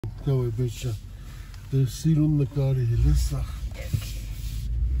Давай, Беча. Ты сирун на каре, леса.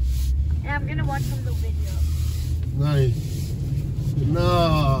 And I'm gonna watch some of the video. Най.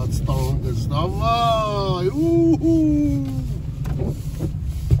 На, стонга, давай. Уху.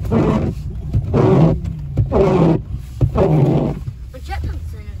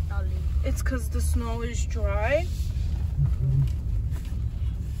 It's because the snow is dry.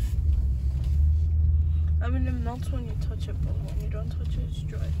 I mean, it melts when you touch it, but when you don't touch it, it's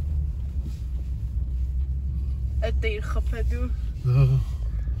dry. Het hier gepedu.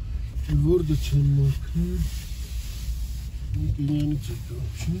 Die woorden zijn maken. Ik kan je niet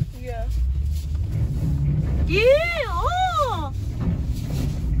zeggen. Ja. Yeah! Oh!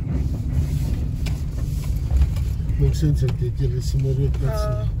 Ik zit het dit hier is maar het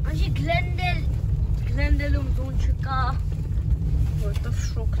Als je Glendale om zo'n chika. Wordt of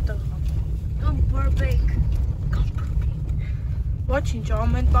schok te gaan. Kom Burbank. Watching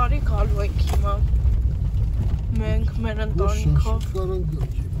John and Body call like Kima. Menk Merantoni Kof.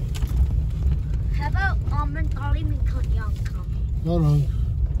 Hebben mentali min kan jankan. Garang.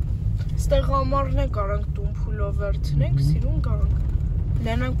 Ստեղ ամառն է կարանք տուն փուլով վերցնենք, սիրուն կարանք։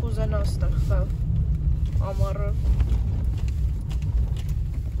 Լենան կուզենա ստեղ խա ամառը։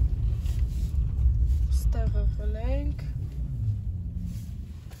 Ստեղը խլենք։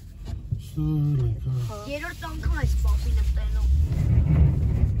 Ստորենք։ Երրորդ անգամ այս պապին եմ տենում։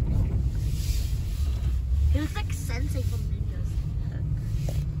 He looks like Sensei from Ninjas.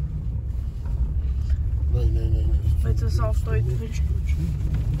 Nay. Բայց ես ավտոյդ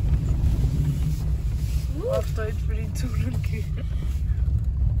վրի ծուրնքի։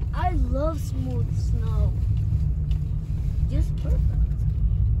 I love smooth snow. Just perfect.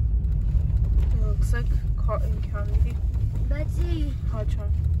 It looks like cotton candy. Betsy.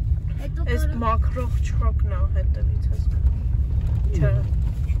 Հաչան։ Հետո Այս մակրող չրոքն է հետևից ես գնում։ Չէ։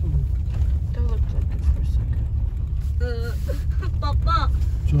 That looked like it for a second. Papa.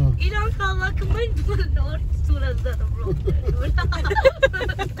 Ջան։ Իրանք հավաքում են նոր սուրազանը բրոք։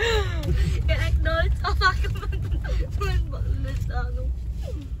 Իրանք նոր հավաքում են լսանում։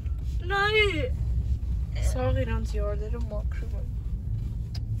 Նայ։ Սաղ իրանց յարդերը մաքրում են։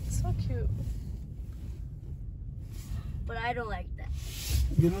 So cute. But I don't like that.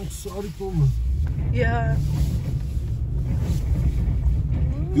 Գնանք սարի կողմը։ Yeah.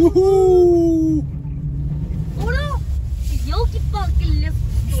 Юху! Ура! Ёлки-палки, лес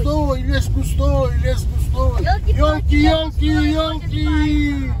пустой. Стой, лес пустой, лес пустой. Ёлки.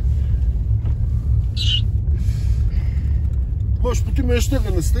 Ոչ պիտի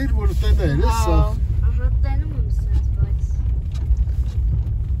մեջտեղը նստեիր, որ տենայր, է սա։ Ահա տենում եմ սենց, բայց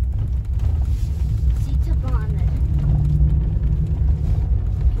Սիթը բան է։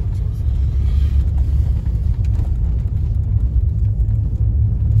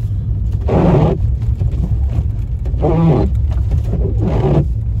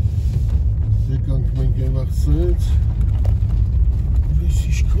 Եկանք մենք ևաղ սենց։ Ես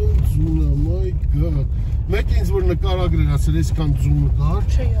իշքան ձուն է, my God։ Մեկ ինձ որ նկարագրեր ասել ես կան ձուն նկար։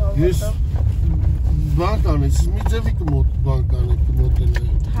 Չի հավատա։ Ես բան կանես, մի ձևի կմոտ բան կանեք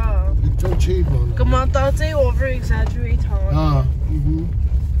կմոտենայի։ Հա։ Այդքան չէի բան։ Կմատածեի over exaggerate Հա,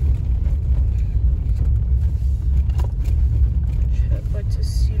 Չէ, բայց է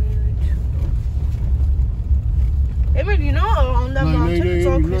սիրունություն։ Emil, you know on that mountain it's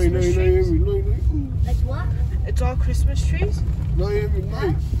all Christmas trees? Like what? It's all Christmas trees?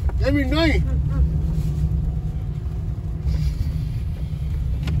 Nay.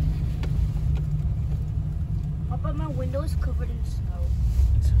 Papa, my window is covered in snow.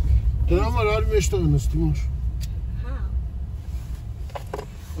 Դրա համար արի մեջտեղը նստի մոշ։ How?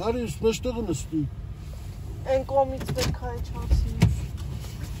 Արի մեջտեղը նստի։ Են կողմից պետք է չասի։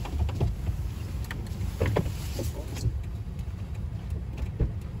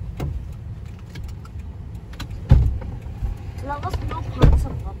 Lava snow parts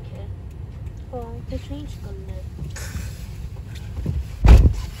of bucket. Oh, The change color.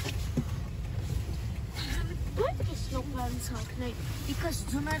 Why did the snow plants tonight? Because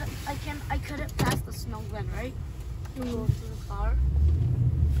tonight I couldn't pass the snow van, right? To go to the car.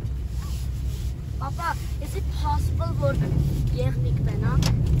 Papa, is it possible for Yernik Bena?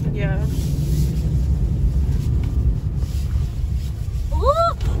 Yeah.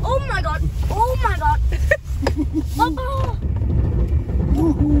 Oh my god! Oh my god! Papa!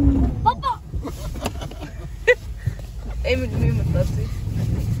 Papa! Emil, wie mit das ist.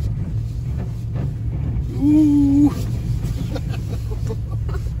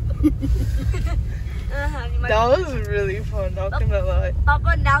 That was really fun, not gonna lie.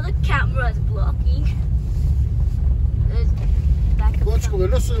 Papa, now the camera is blocking. It's back Watch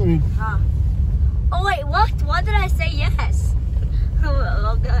come swimming. Huh. Oh wait, what? Why did I say yes?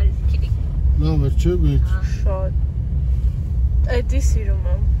 Oh god, just kidding. Love it, chubby. Շատ։ Էդի սիրում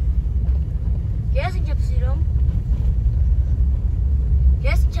եմ։ Yes, in Chapsirum.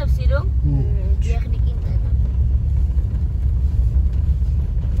 Yes, in Chapsirum. Technikin dana.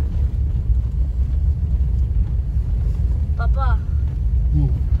 Papa.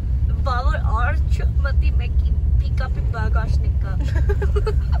 Power arch mati meki pick up in bagajnika.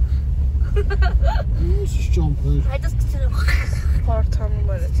 This is jumper. I just consider. Հարթանում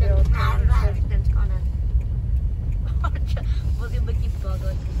էր էդի արդյունքը։ Vodի մեկի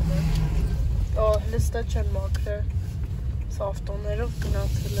բագաժնիկը։ Օ, լստա չեն մաքրել։ Սա ավտոներով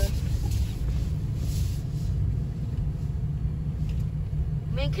գնացել են։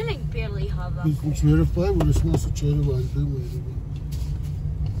 Մենք էլ ենք barely հավաք։ Ինչ վերև պայ, որ ես մասը չերև այդեմ երևա։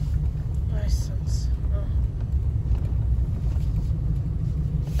 Այսպես։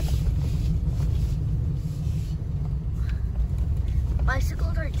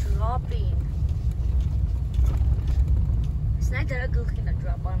 Bicycles are dropping. It's not that a goose gonna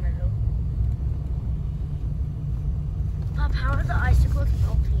drop on it though. Pop, how are the icicles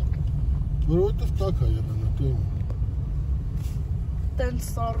melting? Որովհետև տաք է եղան, դու։ Տենց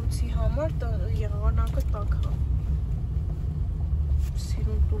սառույցի համար եղանակը տաք է։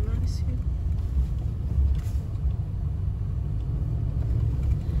 Սիրուն տուներ սիրուն։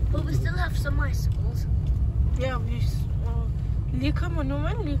 But we still have some icicles. Yeah, լիքը մնում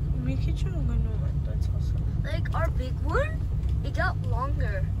են, մի քիչ գնում են, տենց ասեմ։ Like our big one, it got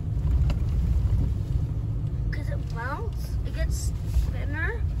longer. Cause it mounts, it gets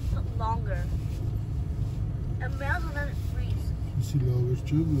thinner, but longer. And mounts and then it freezes. Իսի լավ էր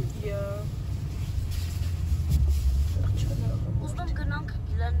չեմ։ Yeah. Uzun gânam că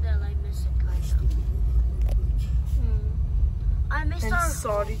Glendale, I miss it kind of. I miss Հենց our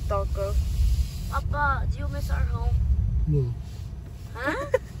սարի տակը։ Papa, do you miss our home? No. Huh?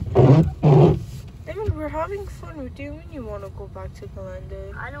 David, we're having fun. What do you mean you want to go back to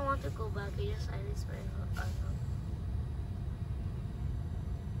Glendale? I don't want to go back. I just miss my home.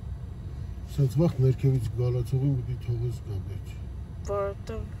 Սենց վաղ ներքևից գալացողին պիտի թողես գա մեջ։ Որովհետև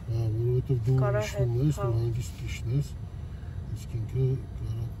Հա, որովհետև դու Կարա իշխում հետ, ես, հա։ ու հանգիստ իշխնես, իսկ ինքը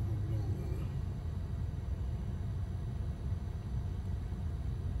կարա պրոբլեմ ունենա։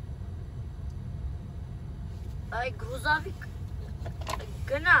 Like Gruzavik.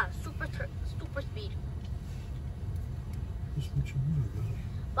 Gana, super speed. Ես մի չեմ ուրը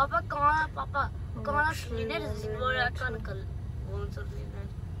Papa, kana cleaner is more can won't cleaner.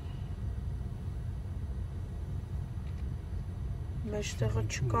 մեջտեղը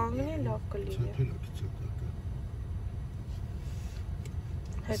չկանգնի, լավ կլինի։ Ցեպել է կցետակը։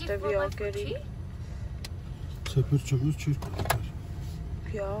 Հետևյակերի։ Ցեպեր չլուս չիր կողքեր։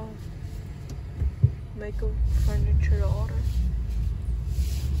 Yeah. Make a furniture order.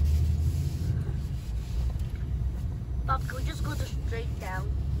 Papa, can we just go straight down?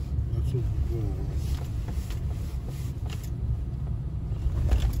 That's all.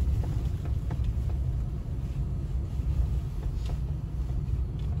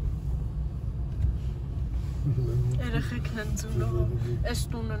 Երեխեքն են ծնողը, այս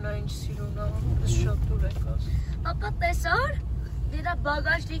տունն այն սիրուն է, այս շատ դուր եք աս։ Papa, tesor? Did a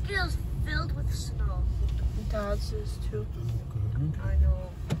bagajnik is filled with snow? Dad's is too. Դրանք I know.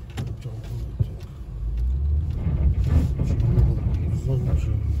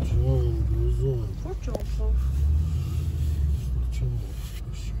 What jump?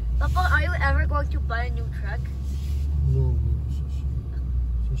 Papa, are you ever going to buy a new truck? No.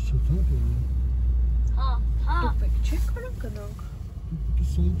 Ha. Տուպիկ չի կարող գնանք։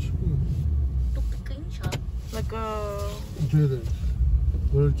 Tupincha. Like a Դերը։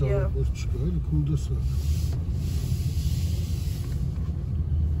 Որ ճանապարհ չկա, էլի քունդեսա։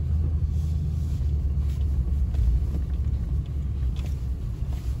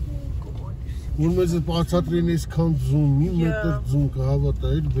 Որ մեզ բացատրին այսքան ձուն, մի մետր ձուն կհավատա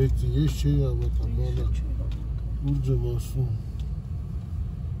էլ բեկցի, ես չէի հավատա, բանա, ուր եմ ասում։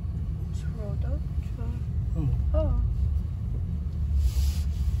 roda. Հա, Հա։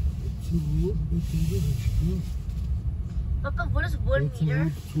 Papa, what is 1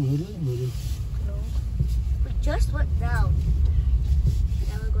 meter? Ծուհեր են մերը։ We just went down.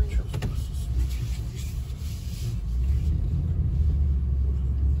 Now we're going up.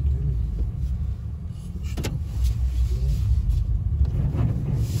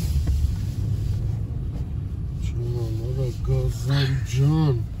 Չանարա գազան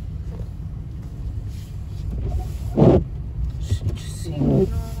ջան։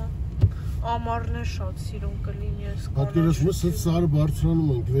 Ամառներ է շատ սիրուն կլինի ես Պատկերացնում ես, այդ սարը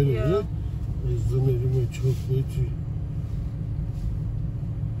բարձրանում ենք վերև, է։ Այս ձների մեջ հոպեցի։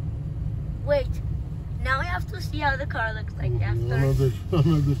 Wait. Now we have to see how the car looks like after. Another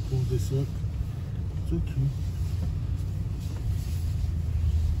cul-de-sac. It's okay.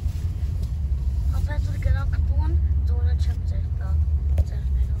 Papa, to get up one, don't let him take that.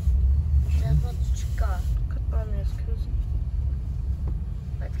 That's not chica. Կտան ես քեզ։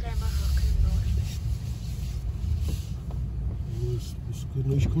 But came a hooking noise. Ես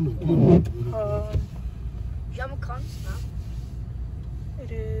ինչքան է։ Jam cons now.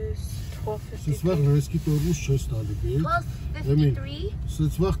 It is Սենց վաղ ռեսկի տորմուս չես տալի, բեք։ 12.53.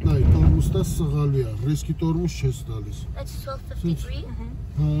 Սենց վաղ նայ, տորմուստա սղալի է, ռեսկի տորմուս չես տալիս։ That's 12.53.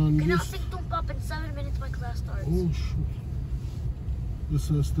 Հան Can I ես, take don't pop in 7 minutes my class starts? օ շուտ։ Ես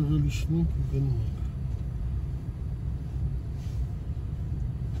այստեղ էլ իշնենք ու գնում ենք։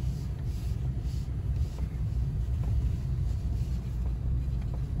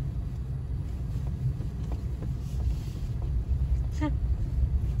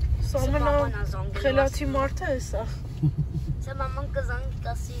 Սամենա խելացի մարդը է սա։ Sa mamma kazan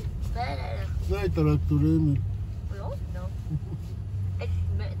kasi better. Նայ տրակտորը մի No, no. It's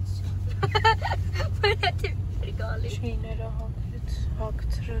Mitch. But that's pretty golly. Շիները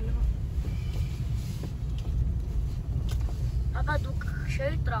հակտրել է։ Papa, tu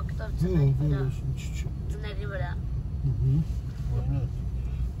șei tractor Հա, ține որոշ vrea. ինչ չի։ Ține vrea. Օրինակ։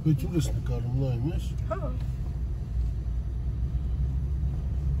 Բայց ու ես նկարում նայում ես։ Հա։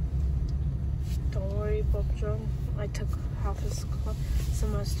 Don't worry, Bob John. I took half a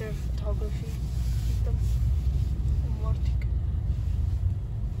semester of photography with them. Martik.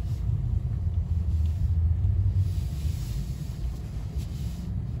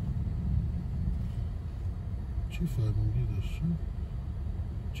 Չի ֆայմում գիտես, չէ՞։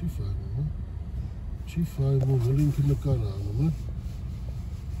 Չի ֆայմում, հա։ Չի ֆայմում, հələ ինքը նկար է անում, հա։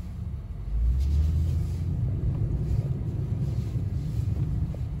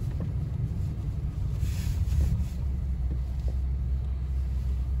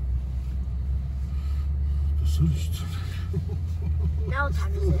 Now what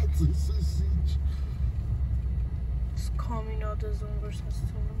time is it? It's coming out as versus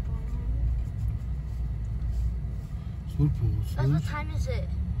But what time is it?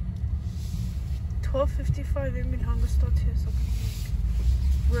 12:55. Emil hangstad here.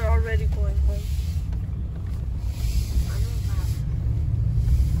 We're already going home. I know that.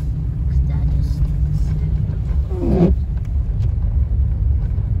 'Cause Dad just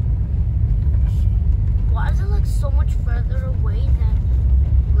Why does it look so much further away than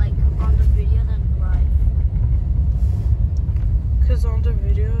like on the video than live? Because on the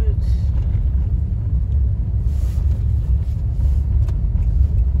video it's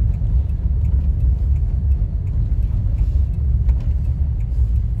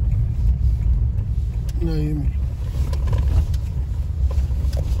Նայեմ։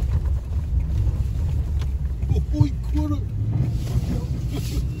 Ոյ քորը։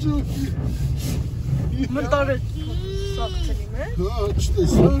 Ջոկի։ մտարը սակցնի մե։ Հա,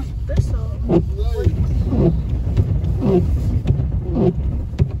 չտեսա։ Տեսա։ Նայ։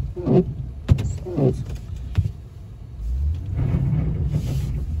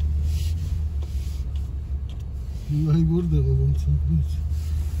 Նայ որտեղ ոնց է։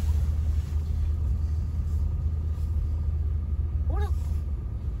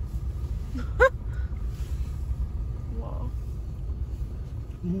 Wow.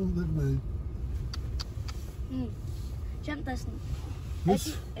 Որտեղ նայ։ Jump this. Yes.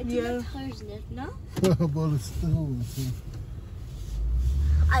 It's Yeah. not hers, no? Բալը ստեղում է։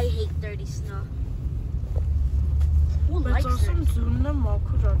 I hate dirty snow. Who Բայց likes ասում it? ձյունն է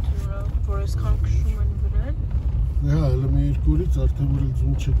մաքուր աթուրա, որ այսքան քշում են վրան։ Հա, հələ մի երկու օրից արդեն որ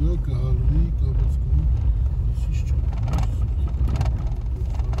ձուն չկա, կհալվի, կապած կողմ։ Ինչ չու։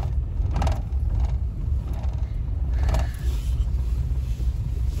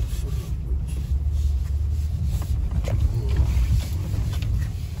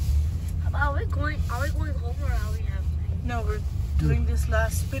 Are we going home or are we have? No, we're doing this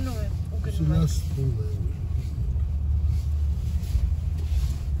last spin away. It's the last thing, man.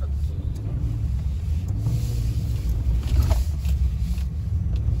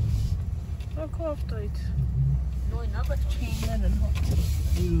 Ako hafta it. No, not but Çiğnen and hot.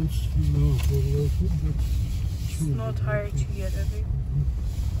 We don't know for that, but It's not hard to get every.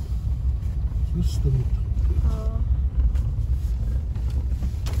 just a minute.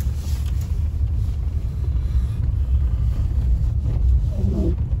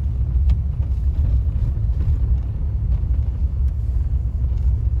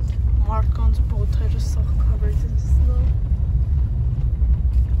 Մարդկանց բոթ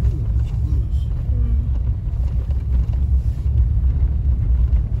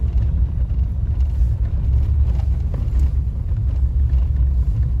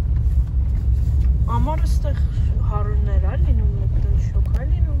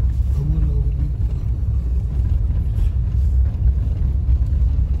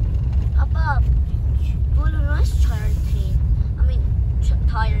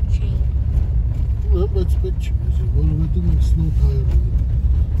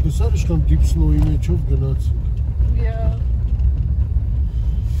տեսար իշքան դիպսնոյի մեջով գնացինք։ Yeah.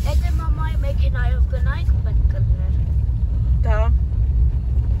 Եթե մամայի մեքենայով գնայինք պետք կլներ։ Դա։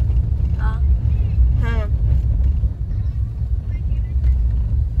 Հա։ Հա։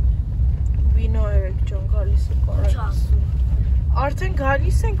 Վինո երեք ջան գալիս է Ինչ կարել։ ասում։ Արդեն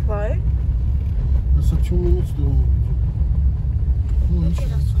գալիս ենք բայ։ Ասա 2 մինուտ ստորում։ Ինչ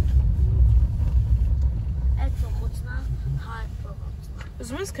էր ասում։ Այդ փողոցնա հայ փողոցնա։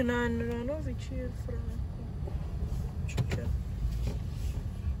 Ուզում ես գնային նրանով իջի եւ Ֆրանկ։ Չէ։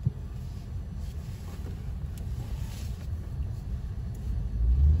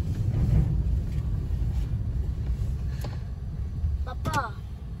 Papa.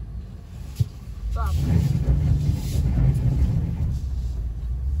 Papa.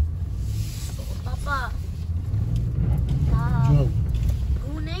 Papa. Ջան,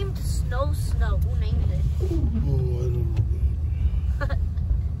 Who named Snow Snow? Who named it? I don't know.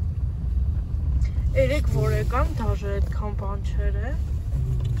 Երեք որ եկան դաժե այդքան բան չեր է։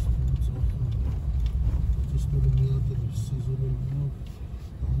 Տեսնում եմ միատել սեզոնը նոր,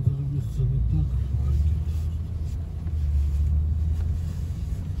 անդրևս ծնիտակ այդի։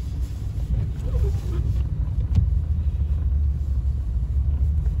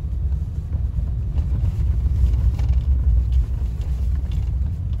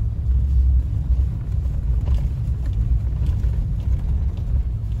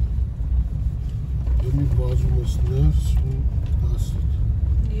 Եմի վազում ես ներս ու դասիտ։